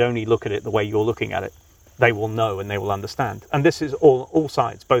if they could only look at it the way you're looking at it, they will know and they will understand. And this is all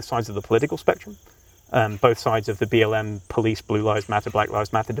sides, both sides of the political spectrum, both sides of the BLM, police, Blue Lives Matter, Black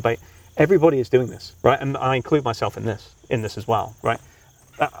Lives Matter debate. Everybody is doing this, right? And I include myself in this as well, right?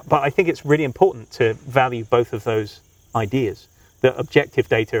 But I think it's really important to value both of those ideas, the objective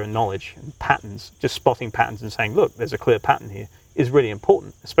data and knowledge and patterns. Just spotting patterns and saying, look, there's a clear pattern here is really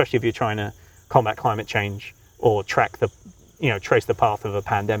important, especially if you're trying to combat climate change or trace the path of a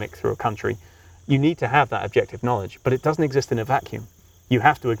pandemic through a country. You need to have that objective knowledge, but it doesn't exist in a vacuum. You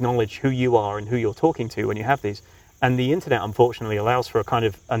have to acknowledge who you are and who you're talking to when you have these. And the internet, unfortunately, allows for a kind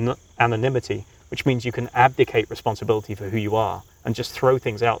of anonymity, which means you can abdicate responsibility for who you are and just throw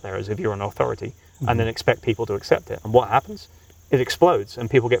things out there as if you're an authority, and then expect people to accept it. And what happens? It explodes, and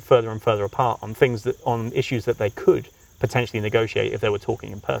people get further and further apart on issues that they could potentially negotiate if they were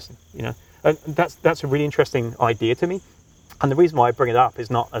talking in person. And that's a really interesting idea to me. And the reason why I bring it up is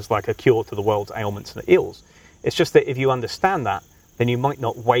not as like a cure to the world's ailments and ills. It's just that if you understand that, then you might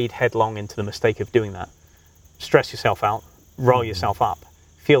not wade headlong into the mistake of doing that. Stress yourself out, roll yourself up,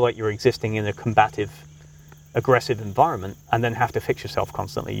 feel like you're existing in a combative, aggressive environment, and then have to fix yourself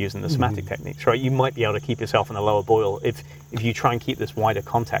constantly using the somatic techniques, right? You might be able to keep yourself in a lower boil if you try and keep this wider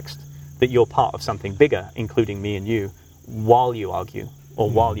context that you're part of something bigger, including me and you, while you argue or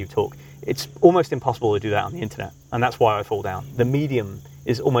while you talk. It's almost impossible to do that on the internet, and that's why I fall down. The medium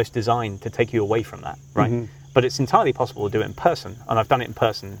is almost designed to take you away from that, right? But it's entirely possible to do it in person, and I've done it in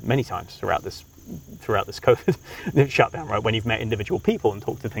person many times throughout this COVID shutdown, right? When you've met individual people and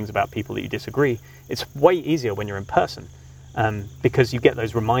talked to things about people that you disagree, it's way easier when you're in person, because you get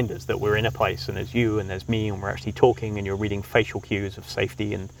those reminders that we're in a place and there's you and there's me and we're actually talking, and you're reading facial cues of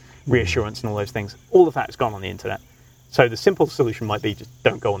safety and reassurance and all those things. All of that is gone on the internet. So the simple solution might be just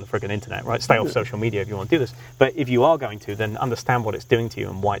don't go on the friggin' internet, right? Stay off social media if you want to do this. But if you are going to, then understand what it's doing to you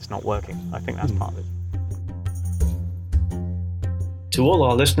and why it's not working. I think that's part of it. To all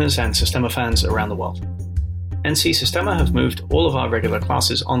our listeners and Systema fans around the world, NC Systema have moved all of our regular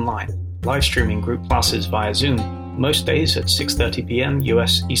classes online, live streaming group classes via Zoom, most days at 6:30 p.m.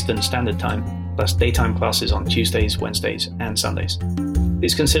 US Eastern Standard Time, plus daytime classes on Tuesdays, Wednesdays, and Sundays.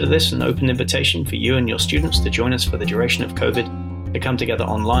 Please consider this an open invitation for you and your students to join us for the duration of COVID, to come together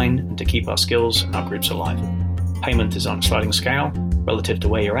online and to keep our skills and our groups alive. Payment is on a sliding scale relative to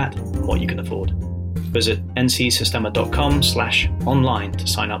where you're at and what you can afford. Visit ncsystema.com/online to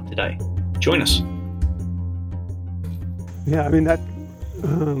sign up today. Join us. Yeah, I mean, that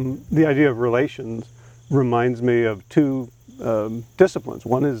the idea of relations reminds me of two disciplines.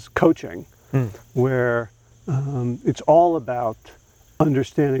 One is coaching, where it's all about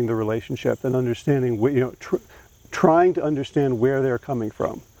understanding the relationship and understanding, trying to understand where they're coming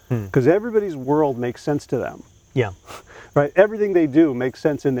from, because everybody's world makes sense to them. Yeah. Right. Everything they do makes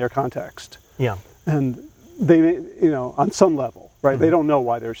sense in their context. Yeah. And they, on some level, right? They don't know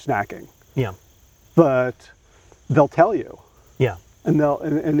why they're snacking. Yeah. But they'll tell you. Yeah. And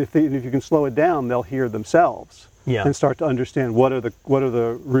if you can slow it down, they'll hear themselves. Yeah. And start to understand what are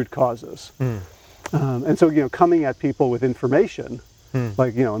the root causes. And so coming at people with information.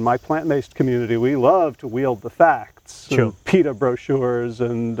 Like, in my plant-based community, we love to wield the facts, and PETA brochures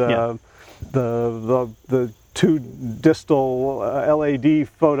and, the two distal LAD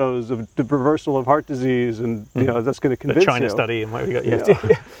photos of the reversal of heart disease, and that's going to convince the China you. study and what we got.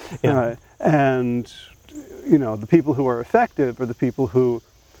 And the people who are effective are the people who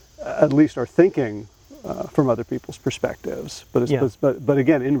at least are thinking from other people's perspectives. But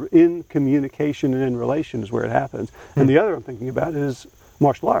again, in communication and in relation is where it happens. And the other I'm thinking about is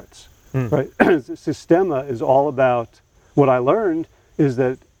martial arts. Right? Systema is all about, what I learned is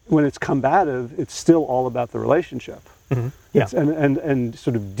that when it's combative, it's still all about the relationship. And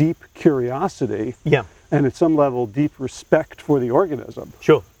sort of deep curiosity. And at some level, deep respect for the organism.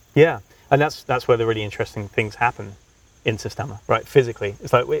 Sure. Yeah. And that's where the really interesting things happen in Systema, right? Physically.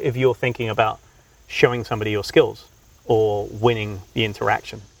 It's like if you're thinking about showing somebody your skills or winning the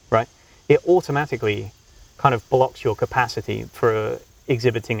interaction, right? It automatically kind of blocks your capacity for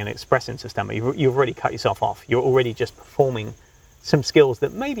exhibiting and expressing Systema. You've already cut yourself off. You're already just performing some skills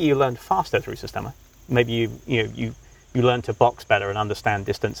that maybe you learned faster through Systema. Maybe you learn to box better and understand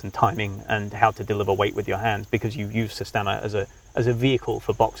distance and timing and how to deliver weight with your hands because you use Systema as a vehicle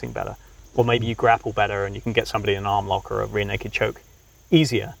for boxing better. Or maybe you grapple better and you can get somebody in an arm lock or a rear naked choke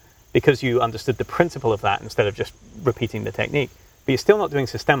easier because you understood the principle of that instead of just repeating the technique. But you're still not doing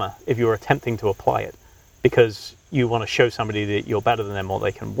Systema if you're attempting to apply it because you want to show somebody that you're better than them or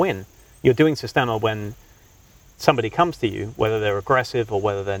they can win. You're doing Systema when somebody comes to you, whether they're aggressive or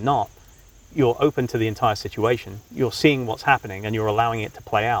whether they're not. You're open to the entire situation. You're seeing what's happening and you're allowing it to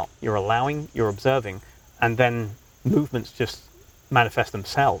play out. You're observing, and then movements just manifest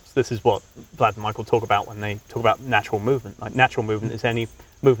themselves. This is what Vlad and Michael talk about when they talk about natural movement. Like natural movement is any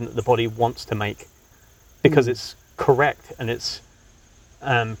movement that the body wants to make because it's correct and it's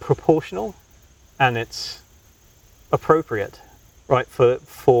proportional and it's appropriate, right,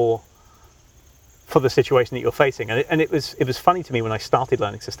 for the situation that you're facing. And it was funny to me when I started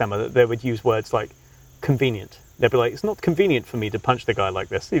learning Systema that they would use words like convenient. They'd be like, it's not convenient for me to punch the guy like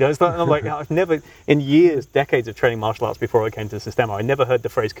this. It's not, I'm like, I've never, in years, decades of training martial arts before I came to Systema, I never heard the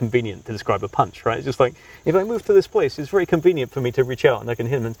phrase convenient to describe a punch, right? It's just like, if I move to this place, it's very convenient for me to reach out and I can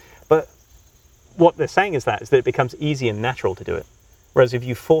hit him. But what they're saying is that it becomes easy and natural to do it. Whereas if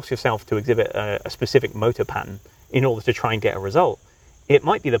you force yourself to exhibit a specific motor pattern in order to try and get a result, it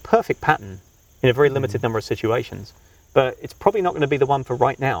might be the perfect pattern in a very limited number of situations. But it's probably not going to be the one for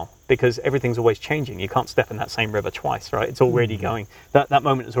right now because everything's always changing. You can't step in that same river twice, right? It's already going. That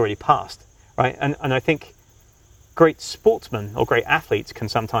moment has already passed, right? And I think great sportsmen or great athletes can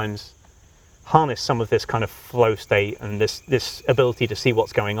sometimes harness some of this kind of flow state and this ability to see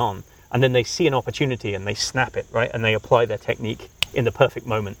what's going on. And then they see an opportunity and they snap it, right? And they apply their technique in the perfect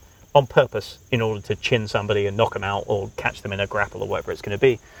moment on purpose in order to chin somebody and knock them out or catch them in a grapple or whatever it's going to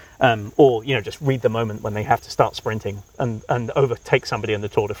be. Or just read the moment when they have to start sprinting and overtake somebody in the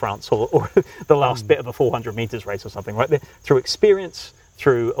Tour de France or the last bit of a 400 meters race or something, right? Through experience,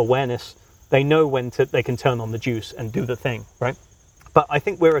 through awareness, they know when they can turn on the juice and do the thing, right? But I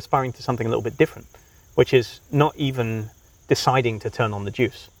think we're aspiring to something a little bit different, which is not even deciding to turn on the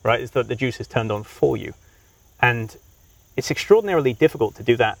juice, right? It's that the juice is turned on for you. And it's extraordinarily difficult to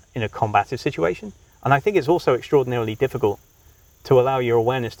do that in a combative situation. And I think it's also extraordinarily difficult to allow your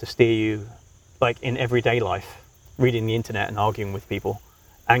awareness to steer you, like in everyday life, reading the internet and arguing with people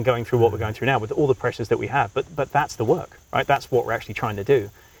and going through what we're going through now with all the pressures that we have. But that's the work, right? That's what we're actually trying to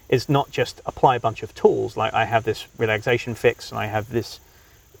do, is not just apply a bunch of tools. Like I have this relaxation fix and I have this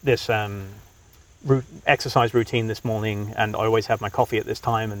exercise routine this morning and I always have my coffee at this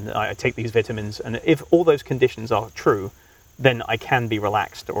time and I take these vitamins. And if all those conditions are true, then I can be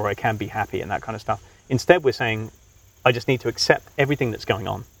relaxed or I can be happy and that kind of stuff. Instead, we're saying, I just need to accept everything that's going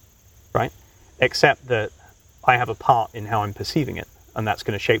on, right? Accept that I have a part in how I'm perceiving it, and that's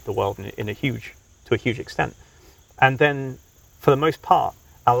going to shape the world to a huge extent. And then, for the most part,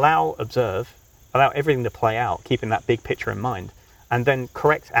 allow everything to play out, keeping that big picture in mind, and then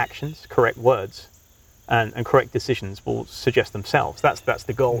correct actions, correct words, and correct decisions will suggest themselves. That's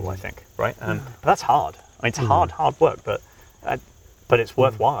the goal, I think, right? But that's hard. I mean, it's hard work, but it's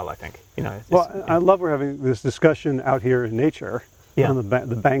worthwhile, I think. I love we're having this discussion out here in nature on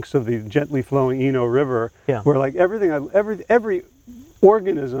the banks of the gently flowing Eno River, where like every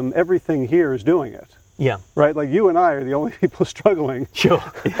organism, everything here is doing it. Yeah. Right. Like you and I are the only people struggling. Sure.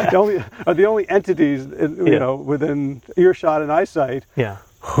 Yeah. the only entities within earshot and eyesight. Yeah.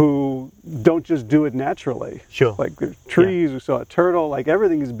 Who don't just do it naturally. Sure. Like the trees, we saw a turtle. Like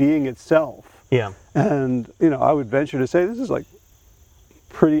everything is being itself. Yeah. And I would venture to say this is like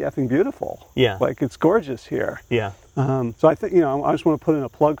pretty effing beautiful. Yeah. Like it's gorgeous here. Yeah. So I think I just want to put in a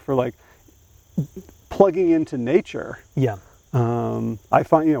plug for like plugging into nature. Yeah. I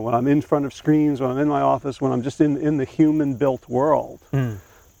find, when I'm in front of screens, when I'm in my office, when I'm just in the human-built world,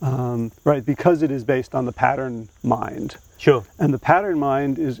 right, because it is based on the pattern mind. Sure. And the pattern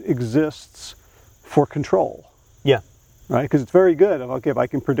mind exists for control. Yeah. Right, because it's very good. Okay, if I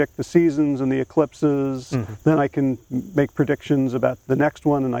can predict the seasons and the eclipses, then I can make predictions about the next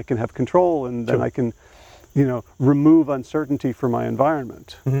one, and I can have control, and then I can, remove uncertainty from my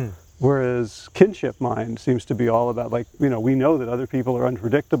environment. Whereas kinship mind seems to be all about, we know that other people are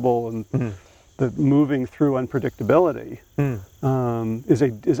unpredictable, and that moving through unpredictability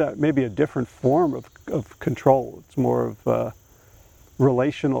is maybe a different form of control. It's more of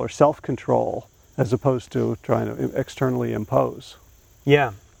relational or self-control, as opposed to trying to externally impose.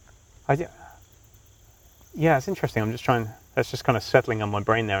 Yeah. It's interesting. That's just kind of settling on my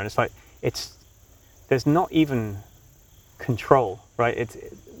brain there. And it's like, there's not even control, right?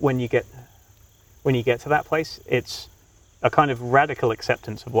 When you get to that place, it's a kind of radical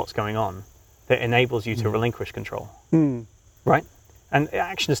acceptance of what's going on that enables you to relinquish control, right? And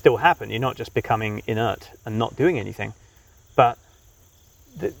actions still happen. You're not just becoming inert and not doing anything, but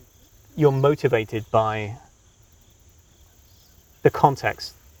you're motivated by the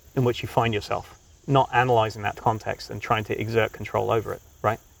context in which you find yourself, not analyzing that context and trying to exert control over it,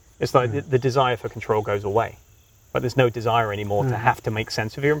 right? It's like the desire for control goes away, but there's no desire anymore to have to make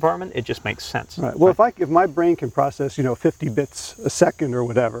sense of your environment. It just makes sense. Right. Well, if my brain can process, 50 bits a second or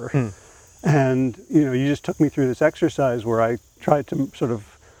whatever, and, you just took me through this exercise where I tried to sort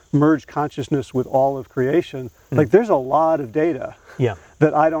of merge consciousness with all of creation, there's a lot of data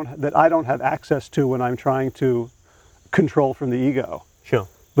that I don't have access to when I'm trying to control from the ego. Sure.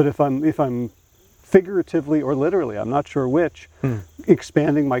 But if I'm figuratively or literally, I'm not sure which,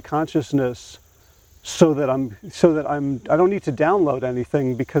 expanding my consciousness so that I don't need to download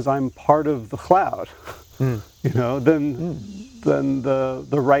anything because I'm part of the cloud. Then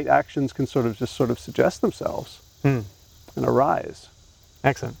the right actions can sort of suggest themselves and arise.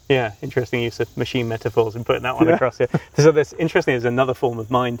 Excellent. Yeah, interesting use of machine metaphors and putting that one across here. So there's another form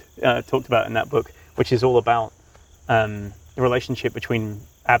of mind talked about in that book, which is all about the relationship between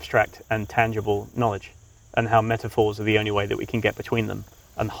abstract and tangible knowledge, and how metaphors are the only way that we can get between them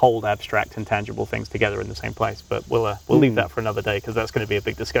and hold abstract and tangible things together in the same place. But we'll leave that for another day, because that's going to be a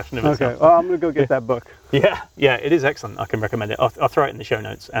big discussion of itself. Okay, well, I'm going to go get that book. Yeah, it is excellent. I can recommend it. I'll throw it in the show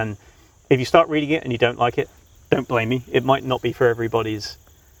notes. And if you start reading it and you don't like it, don't blame me. It might not be for everybody's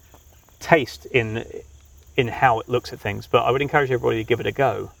taste in how it looks at things, but I would encourage everybody to give it a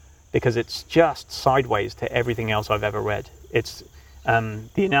go, because it's just sideways to everything else I've ever read. It's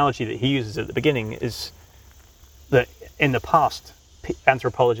the analogy that he uses at the beginning is that in the past,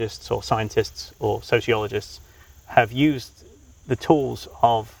 anthropologists or scientists or sociologists have used the tools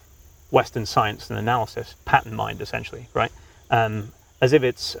of Western science and analysis, pattern mind essentially, right? As if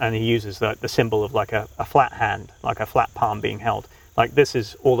it's, and he uses the symbol of like a flat hand, like a flat palm being held. Like this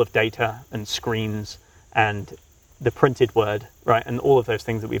is all of data and screens and the printed word, right? And all of those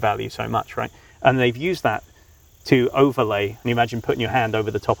things that we value so much, right? And they've used that to overlay, and you imagine putting your hand over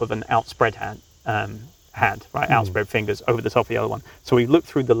the top of an outspread hand, right? Outspread fingers over the top of the other one. So we look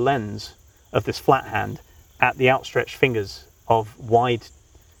through the lens of this flat hand at the outstretched fingers of wide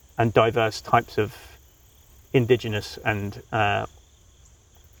and diverse types of indigenous and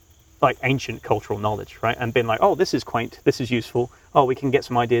like ancient cultural knowledge, right? And been like, oh, this is quaint, this is useful. Oh, we can get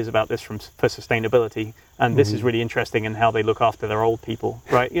some ideas about this for sustainability, and this is really interesting in how they look after their old people,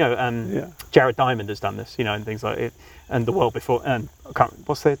 right? Jared Diamond has done this, and things like it, and The World Before.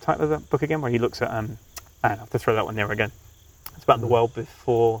 What's the title of that book again? Where he looks at, I have to throw that one there again. It's about the world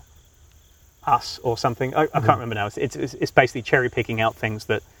before us or something. I can't remember now. It's basically cherry picking out things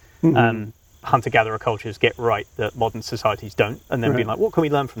that hunter-gatherer cultures get right that modern societies don't, and then being like, what can we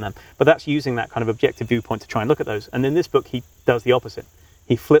learn from them? But that's using that kind of objective viewpoint to try and look at those. And in this book, he does the opposite.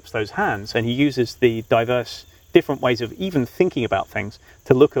 He flips those hands, and he uses the diverse, different ways of even thinking about things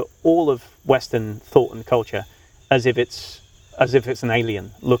to look at all of Western thought and culture as if it's an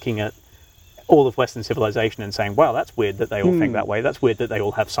alien looking at all of Western civilization and saying, wow, that's weird that they all think that way. That's weird that they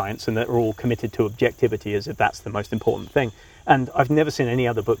all have science and that they're all committed to objectivity as if that's the most important thing. And I've never seen any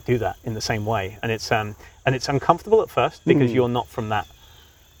other book do that in the same way. And it's uncomfortable at first because you're not from that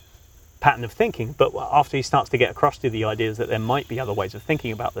pattern of thinking. But after he starts to get across to the ideas that there might be other ways of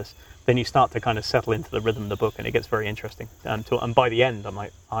thinking about this, then you start to kind of settle into the rhythm of the book, and it gets very interesting. And by the end, I'm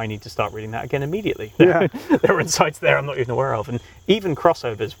like, I need to start reading that again immediately. Yeah. There are insights there I'm not even aware of. And even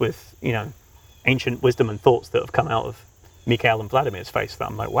crossovers with, ancient wisdom and thoughts that have come out of Mikhail and Vladimir's face that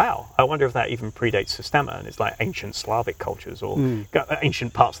I'm like, wow, I wonder if that even predates Systema, and it's like ancient Slavic cultures or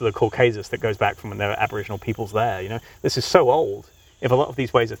ancient parts of the Caucasus that goes back from when there were Aboriginal peoples there. You know, this is so old. If a lot of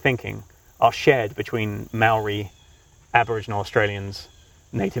these ways of thinking are shared between Maori, Aboriginal Australians,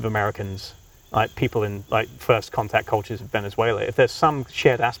 Native Americans, like people in like first contact cultures of Venezuela, if there's some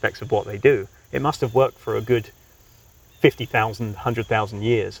shared aspects of what they do, it must have worked for a good 50,000, 100,000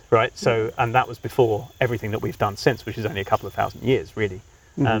 years, right? So, and that was before everything that we've done since, which is only a couple of thousand years, really.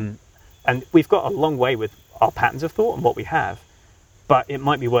 And we've got a long way with our patterns of thought and what we have, but it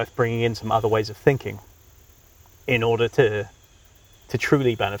might be worth bringing in some other ways of thinking in order to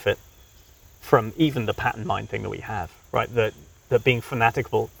truly benefit from even the pattern mind thing that we have, right? That being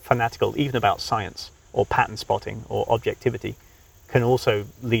fanatical even about science or pattern spotting or objectivity can also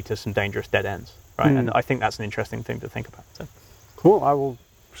lead to some dangerous dead ends. Right, and I think that's an interesting thing to think about. So. Cool. I will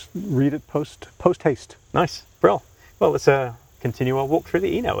read it post haste. Nice. Brill. Well, let's continue our walk through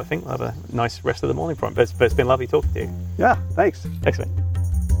the Eno. I think we'll have a nice rest of the morning from it. But it's been lovely talking to you. Yeah, thanks. Excellent.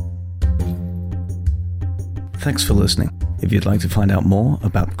 Thanks for listening. If you'd like to find out more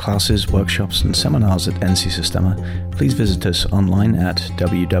about classes, workshops, and seminars at NC Systema, please visit us online at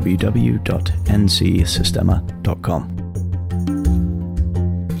www.ncsystema.com.